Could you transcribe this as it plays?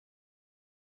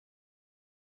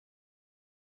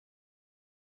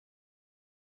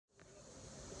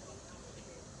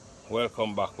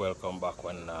welcome back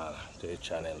one and all to the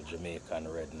channel Jamaican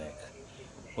Redneck.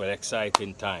 Well,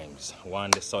 exciting times.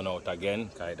 Want the sun out again,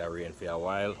 kinda rain for a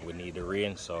while. We need the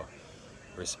rain, so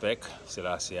respect. So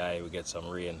last year we get some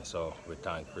rain, so we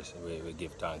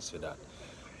give thanks for that.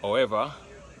 However,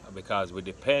 because we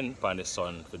depend upon the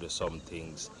sun to do some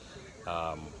things,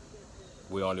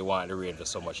 we only want the rain for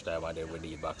so much time and then we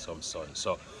need back some sun.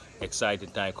 So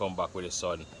exciting time come back with the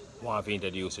sun. Want to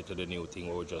introduce you to the new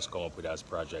thing we just come up with as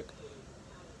project.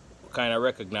 We kind of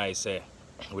recognize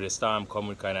with the storm coming,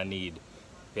 we kind of need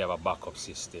to have a backup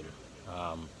system,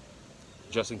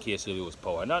 just in case you lose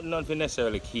power. Not to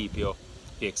necessarily keep you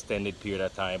the extended period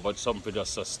of time, but something to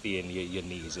just sustain your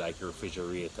needs, like your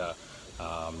refrigerator,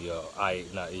 your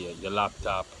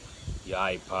laptop, your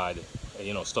iPad,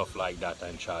 stuff like that,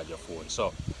 and charge your phone.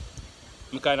 So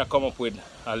we kind of come up with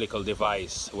a little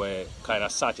device where kind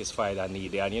of satisfy that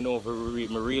need, and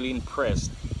I'm really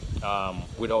impressed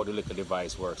with how the little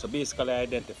device works. So basically, I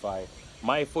identify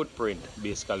my footprint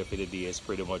basically for the day is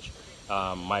pretty much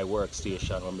my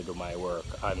workstation when we do my work,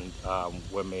 and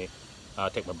when we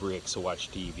take my breaks to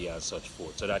watch TV and such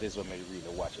forth. So that is when we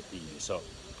really watch a TV. So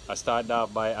I start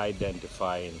out by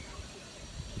identifying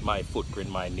my footprint,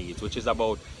 my needs, which is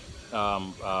about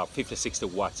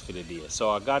 50-60 watts for the day.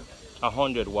 So I got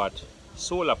 100-watt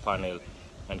solar panel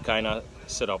and kind of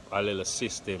set up a little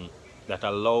system that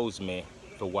allows me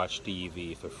to watch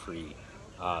TV for free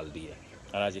all day.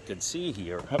 And as you can see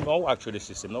here, I'm not actually the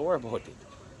system, don't worry about it.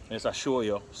 Just to show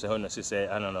you, so you say,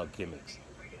 I don't know, gimmicks.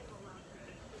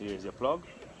 Here's your plug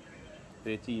for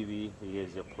the TV,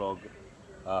 here's your plug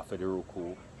for the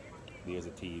Roku, here's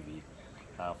the TV.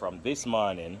 From this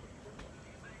morning,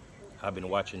 I've been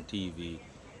watching TV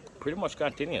pretty much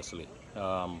continuously.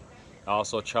 I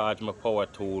also charge my power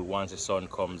tool once the sun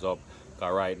comes up.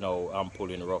 Right now I'm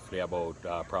pulling roughly about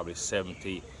probably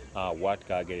 70 watt,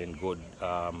 getting good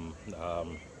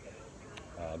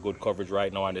good coverage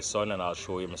right now on the sun, and I'll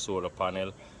show you my solar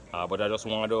panel. But I just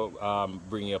wanted to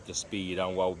bring you up to speed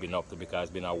on what we've been up to, because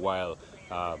it's been a while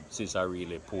since I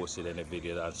really posted any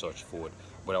videos and such forth.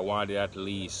 But I wanted at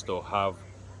least to have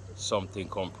something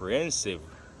comprehensive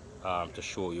to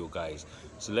show you guys.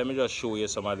 So let me just show you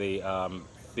some of the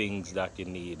things that you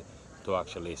need to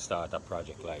actually start a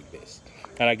project like this.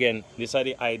 And again, these are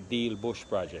the ideal bush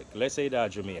project. Let's say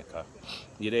that Jamaica,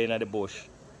 you're there in the bush,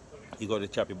 you go to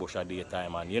choppy bush at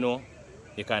daytime, and you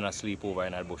kind of sleep over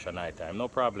in that bush at night time, no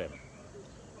problem.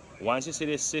 Once you see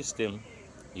this system,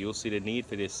 you'll see the need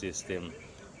for this system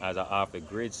as a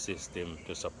off-the-grid system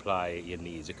to supply your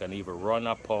needs. You can either run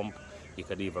a pump, you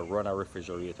could even run a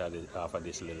refrigerator off of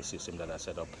this little system that I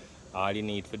set up. All you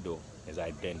need to do is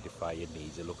identify your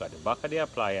needs. You look at the back of the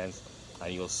appliance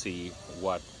and you'll see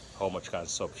how much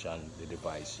consumption the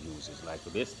device uses. Like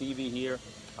with this TV here,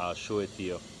 I'll show it to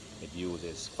you. It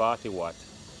uses 40 watts.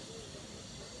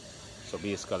 So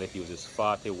basically it uses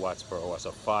 40 watts per hour.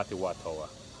 So 40 watt hour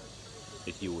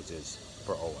it uses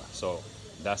per hour. So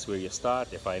that's where you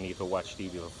start. If I need to watch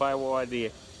TV for 5 hours a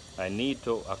day, I need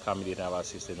to accommodate our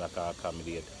system that can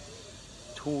accommodate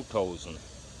 2000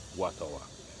 watt hour,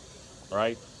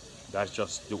 right? That's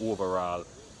just the overall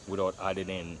without adding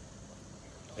in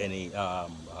any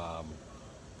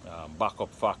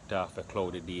backup factor for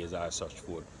cloudy days or such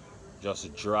forth.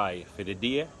 Just dry for the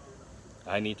day.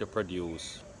 I need to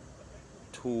produce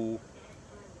 40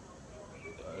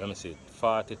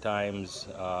 times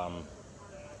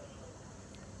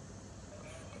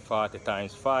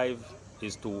 5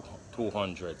 is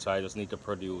 200. So I just need to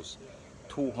produce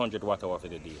 200 watt hour for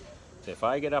the day. So if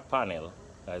I get a panel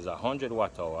that is 100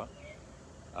 watt hour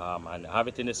and have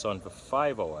it in the sun for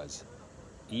 5 hours,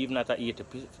 even at a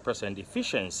 80%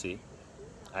 efficiency,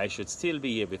 I should still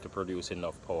be able to produce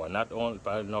enough power. Not only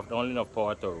enough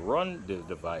power to run the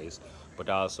device, but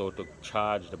also to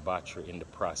charge the battery in the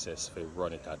process for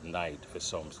run it at night for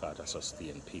some sort of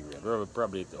sustained period,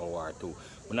 probably an hour or two.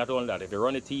 But not only that, if you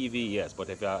run a TV, yes, but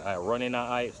if I run in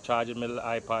charging my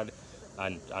iPad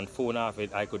and phone off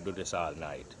it, I could do this all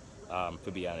night,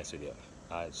 to be honest with you.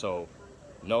 So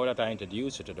now that I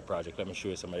introduced you to the project, let me show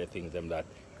you some of the things that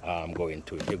I'm going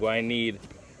to. You're going to need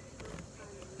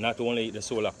not only the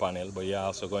solar panel, but you're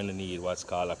also going to need what's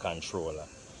called a controller.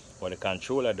 What the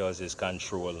controller does is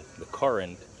control the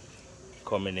current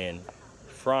coming in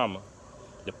from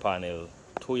the panel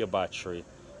to your battery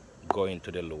going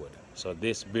to the load. So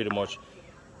this pretty much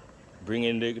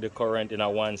bringing the current in a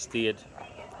one state,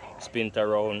 spin it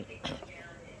around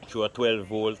through a 12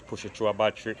 volt, push it through a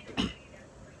battery,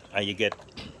 and you get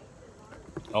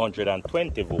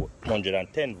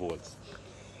 110 volts.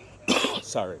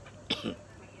 Sorry.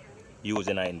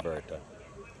 Using an inverter.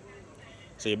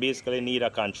 So you basically need a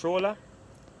controller,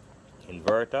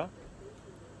 inverter,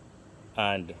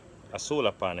 and a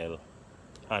solar panel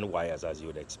and wires as you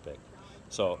would expect.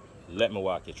 So let me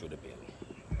walk you through the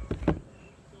build.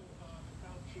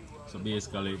 So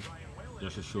basically,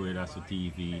 just to show you that's the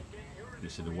TV. You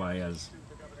see the wires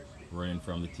running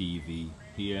from the TV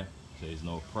here. So there's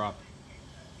no prop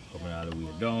coming all the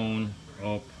way down,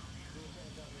 up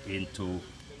into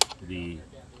the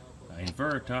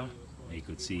inverter. You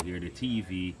could see here the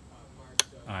TV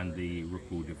and the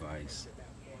record device,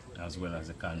 as well as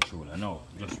the controller. Now,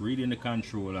 just reading the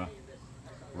controller,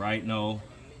 right now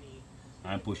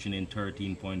I'm pushing in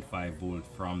 13.5 volt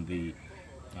from the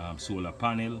solar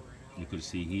panel. You could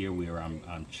see here where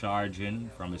I'm charging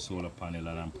from the solar panel,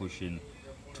 and I'm pushing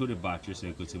to the battery. So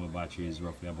you could see my battery is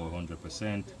roughly about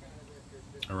 100%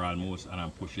 or almost, and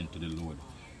I'm pushing to the load.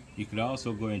 You could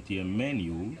also go into your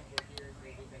menu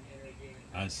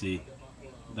and see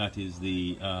that is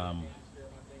the I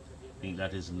think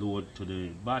that is load to the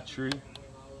battery.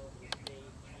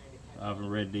 I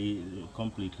haven't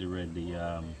completely read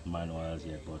the manual as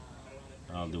yet, but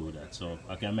I'll do that. So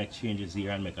I can make changes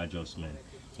here and make adjustment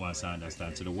once I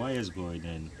understand. So the wires going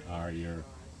in are your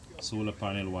solar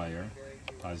panel wire,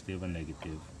 positive and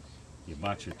negative, your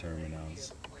battery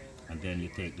terminals, and then you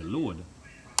take the load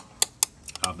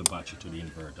of the battery to the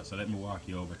inverter. So let me walk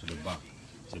you over to the back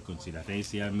so you can see that. And you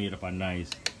see I made up a nice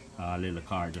little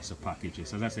car just to package it.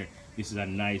 So as I say, this is a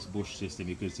nice bush system.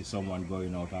 You can see someone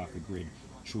going out off the grid,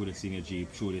 through this in your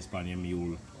Jeep, through this pan your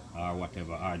mule or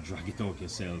whatever, or drag it out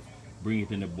yourself, bring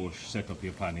it in the bush, set up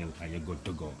your panel, and you're good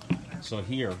to go. So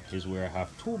here is where I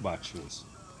have two batteries.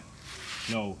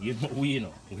 Now, we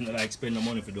don't like spend the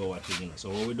money for do what thing, So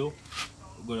what we do,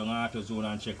 we go down AutoZone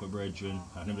and check with brethren,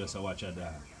 and them just watch at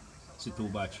that. See two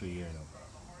batteries here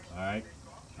now. Alright?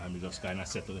 And we just kind of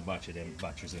set up the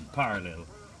batteries in parallel.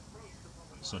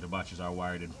 So the batteries are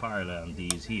wired in parallel, and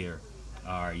these here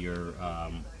are your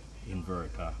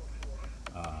inverter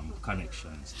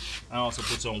connections. I also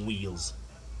put some wheels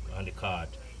on the cart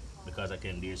because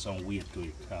there's some weight to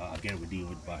it. Again, we deal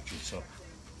with batteries. So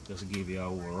just to give you a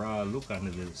overall look at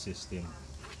the system,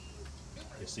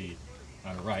 you see.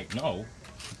 And right now,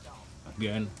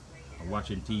 again, I'm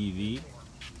watching TV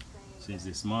since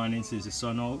this morning, since the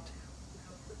sun out,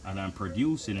 and I'm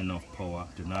producing enough power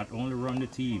to not only run the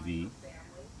TV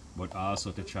but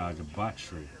also to charge a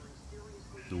battery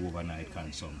to overnight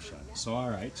consumption. So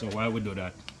alright, so while we do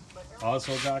that,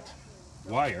 also got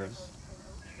wires.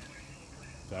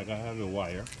 So I gotta have a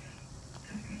wire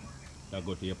that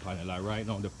go to your panel. Like right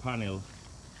now the panel,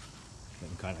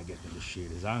 let me kind of get to the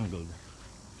shade, is angled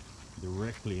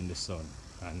directly in the sun,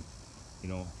 and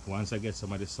once I get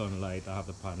some of the sunlight I have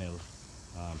the panel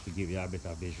to give you a bit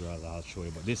of visual, I'll show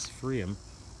you. But this frame,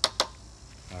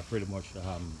 I pretty much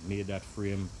made that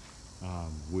frame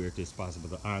where it is possible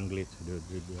to angle it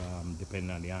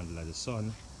depending on the angle of the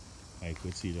sun. And you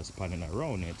could see just panning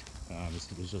around it.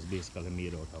 It's just basically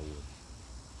made out of wood.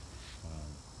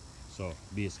 So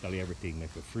basically everything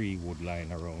like a free wood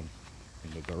line around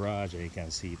in the garage, and you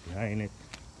can see it behind it.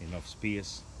 Enough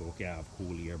space, but we can have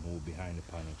cool air move behind the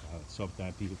panel.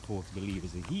 Sometimes folks believe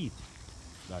it's the heat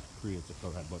that creates the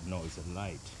current, but no, it's the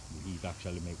light. The heat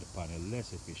actually makes the panel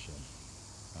less efficient.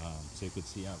 So you could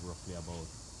see I have roughly about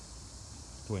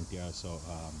 20 or so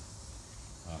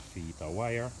feet of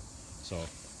wire, so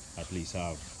at least I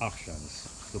have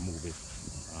options to move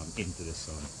it into the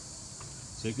sun.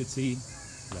 So you could see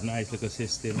the nice little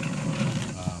system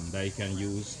that you can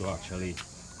use to actually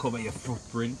cover your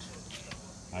footprint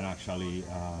and actually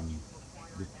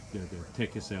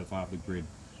take yourself off the grid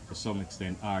to some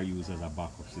extent, or use as a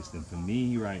backup system. For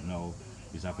me right now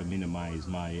is I have to minimize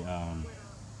my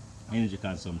energy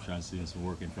consumption since I'm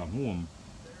working from home.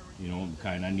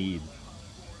 Kind of need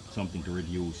something to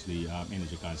reduce the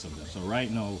energy consumption. So right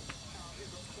now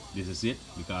this is it,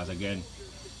 because again,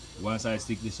 once I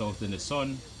stick this out in the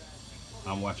sun,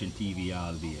 I'm watching TV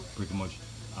all day, pretty much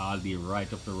all day,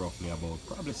 right up to roughly about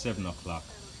probably 7 o'clock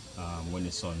when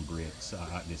the sun breaks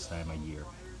at this time of year.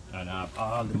 And I have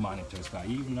all the monitors,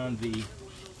 even on the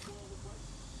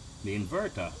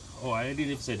inverter. Oh, I didn't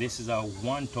even say this is a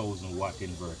 1000 watt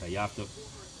inverter. You have to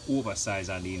oversize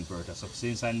on the inverter. So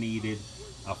since I needed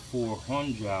a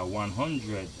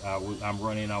 100, I'm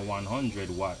running a 100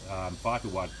 watt, 40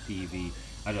 watt TV.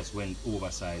 I just went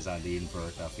oversized on the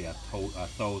inverter for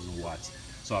 1000 watts.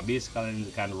 So I basically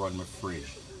can run my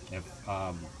fridge. If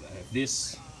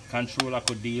this controller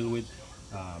could deal with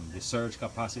the surge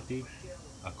capacity,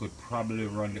 I could probably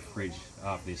run the fridge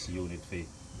off this unit for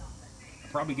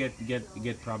probably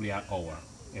get probably an hour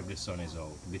if the sun is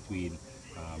out, between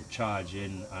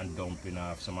charging and dumping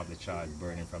off some of the charge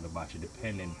burning from the battery,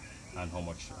 depending on how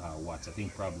much watts. I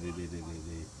think probably the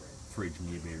fridge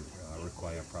maybe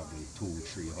require probably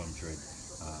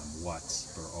 200-300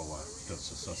 watts per hour just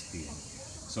to sustain.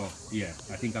 So yeah,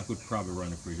 I think I could probably run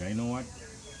the fridge. And you know what?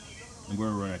 I'm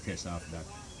going to run a test after that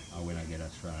when I get a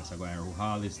chance. I'm going to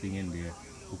haul this thing in there,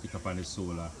 hook it up on the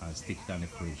solar and stick it on the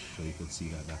fridge so you can see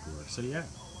that that works. So yeah,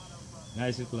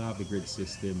 nice little off-the-grid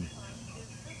system.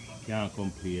 Can't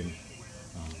complain.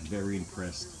 Very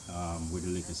impressed with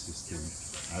the little system,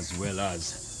 as well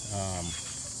as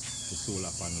the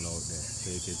solar panel out there. So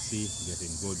you can see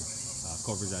getting good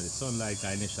coverage of the sunlight.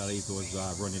 Initially it was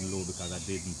running low because I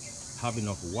didn't have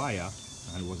enough wire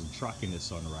and wasn't tracking the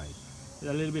sun right. It's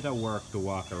a little bit of work to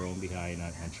walk around behind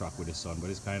and track with the sun, but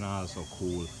it's kind of also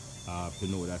cool to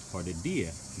know that for the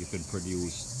day you can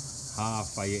produce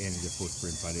half of your energy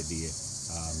footprint for the day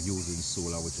using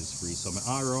solar, which is free. So my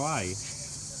ROI,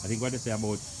 I think what they say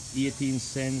about 18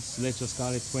 cents, let's just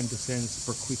call it 20 cents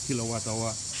per quick kilowatt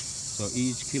hour. So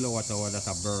each kilowatt hour that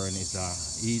I burn is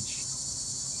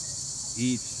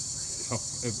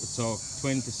so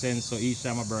 20 cents. So each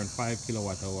time I burn 5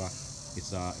 kilowatt hour,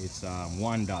 it's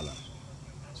 $1.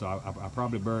 So I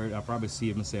probably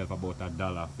save myself about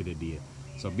 $1 for the day.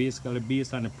 So basically,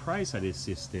 based on the price of this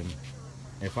system,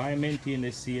 if I maintain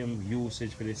the same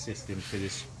usage for this system for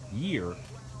this year,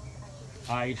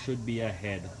 I should be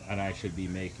ahead and I should be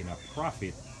making a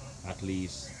profit at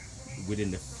least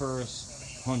within the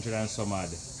first 100 and some odd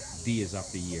days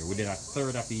of the year. Within a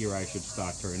third of the year, I should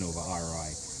start turning over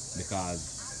ROI,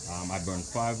 because I burn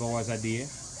 5 hours a day,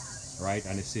 right?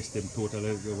 And the system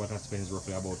totally, what I spend is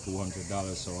roughly about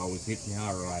 $200. So I was hitting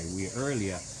ROI way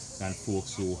earlier than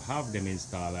folks who have them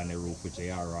installed on the roof, which the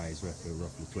ROI is roughly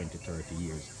 20-30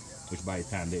 years, which by the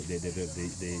time the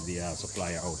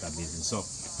supplier out of business. So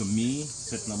to me,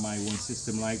 setting up my own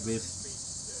system like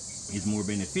this is more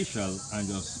beneficial, and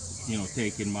just, you know,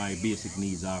 taking my basic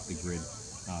needs off the grid,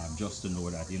 just to know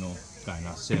that, you know, kind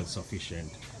of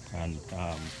self-sufficient and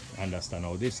understand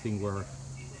how this thing works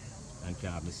and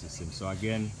can have the system. So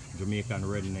again, Jamaican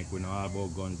redneck, we know all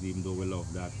about guns, even though we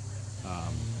love that,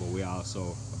 but we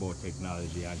also about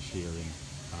technology and sharing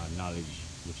knowledge,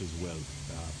 which is wealth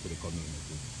to the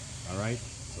community. All right,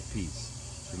 so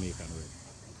peace, Jamaican red.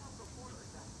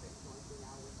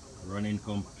 Running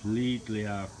completely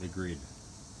off the grid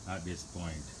at this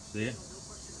point. See,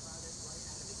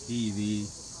 TV,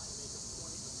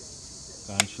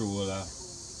 controller,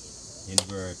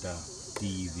 inverter,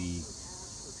 TV,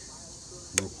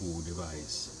 Roku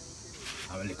device,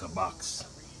 have a little box.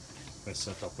 Let's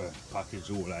set up a package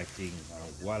all like thing,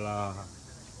 and voila,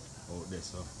 out there.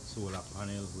 So solar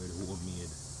panel with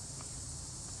homemade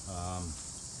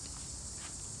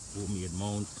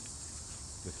mount.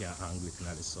 You can hang it in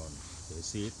the sun. So you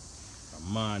see it? A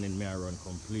morning me I run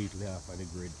completely off of the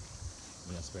grid.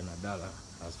 I spend $1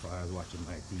 as far as watching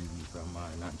my TV from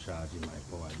mine and charging my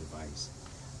power device.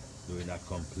 Doing that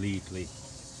completely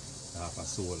off of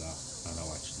solar and I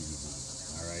watch TV.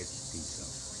 Alright, peace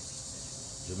out.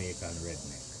 Jamaican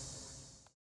redneck.